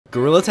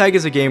Gorilla Tag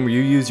is a game where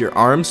you use your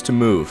arms to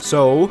move.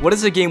 So, what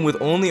does a game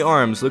with only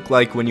arms look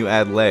like when you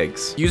add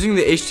legs? Using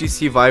the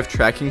HTC Vive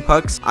tracking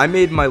pucks, I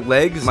made my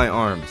legs my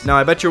arms. Now,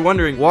 I bet you're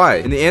wondering why,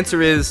 and the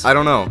answer is, I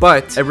don't know.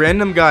 But, a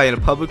random guy in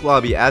a public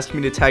lobby asked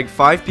me to tag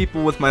 5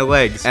 people with my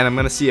legs, and I'm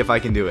gonna see if I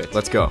can do it.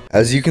 Let's go.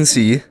 As you can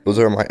see, those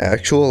are my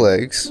actual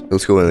legs.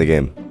 Let's go in the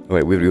game.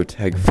 Wait, we have to go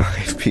tag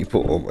 5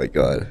 people. Oh my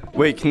god.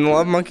 Wait, can the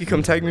lava monkey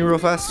come tag me real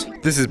fast?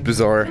 This is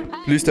bizarre.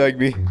 Please tag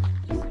me.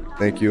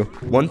 Thank you.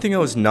 One thing I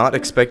was not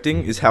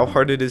expecting is how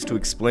hard it is to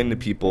explain to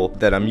people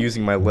that I'm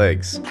using my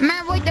legs.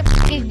 Man, what the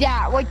f is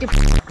that? What the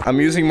f?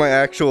 I'm using my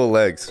actual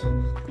legs.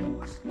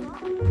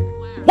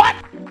 What?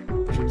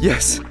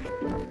 Yes.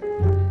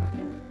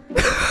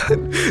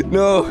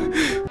 No.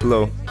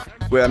 Hello.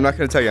 Wait, I'm not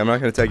gonna tag you. I'm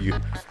not gonna tag you.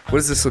 What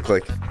does this look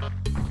like?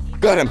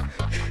 Got him.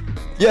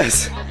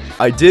 Yes.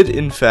 I did,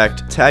 in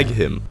fact, tag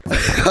him.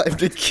 I have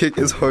to kick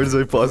as hard as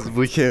I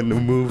possibly can to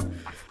move.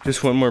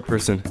 Just one more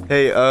person.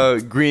 Hey,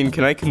 Green,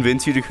 can I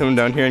convince you to come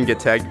down here and get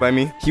tagged by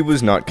me? He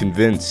was not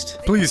convinced.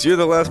 Please, you're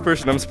the last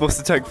person. I'm supposed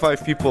to tag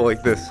 5 people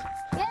like this.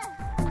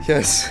 Yeah.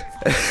 Yes.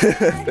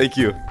 Thank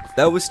you.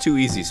 That was too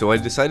easy, so I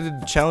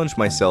decided to challenge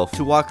myself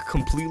to walk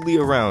completely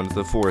around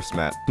the forest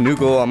map. New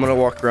goal, I'm gonna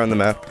walk around the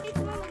map.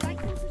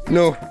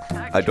 No.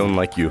 I don't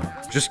like you.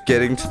 Just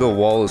getting to the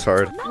wall is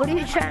hard. What are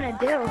you trying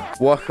to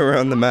do? Walk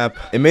around the map.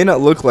 It may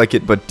not look like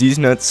it, but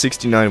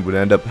DSnuts69 would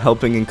end up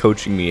helping and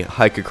coaching me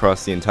hike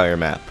across the entire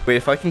map. Wait,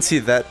 if I can see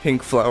that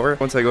pink flower,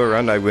 once I go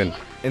around, I win.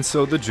 And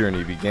so the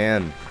journey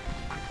began.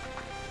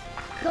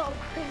 Go,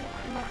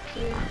 come up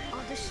here.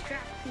 I'll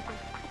distract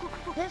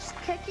people. Just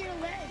kick your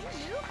legs.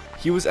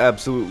 He was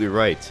absolutely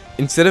right.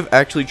 Instead of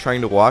actually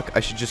trying to walk, I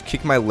should just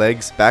kick my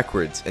legs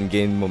backwards and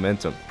gain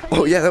momentum.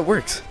 Oh yeah, that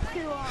works.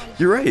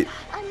 You're right.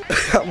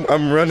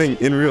 I'm running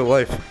in real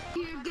life.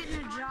 You're getting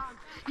a jog.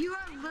 You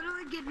are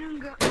literally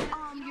getting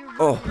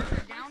Oh,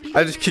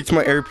 I just kicked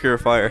my air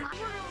purifier.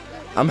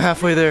 I'm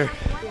halfway there.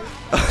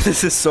 Oh,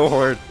 this is so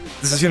hard.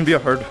 This is gonna be a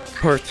hard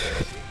part.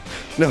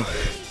 No.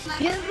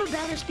 You have a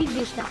better speed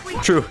boost now.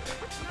 True.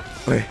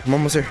 Wait, I'm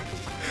almost there.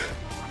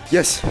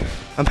 Yes,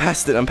 I'm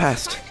past it. I'm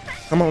past.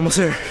 I'm almost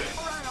there.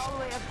 All the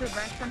way up to the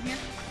branch from here.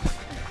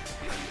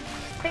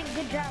 Hey,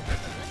 good job.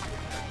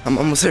 I'm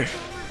almost there.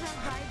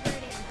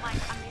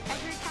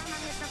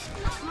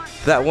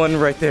 That one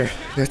right there.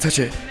 Yeah, touch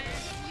it.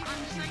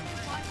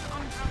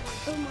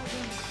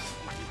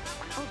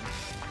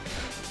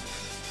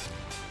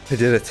 I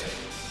did it.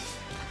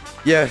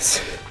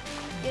 Yes.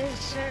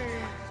 Yes,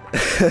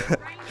 sir.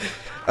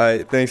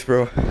 Alright, thanks,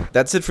 bro.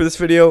 That's it for this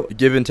video.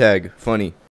 Give and tag. Funny.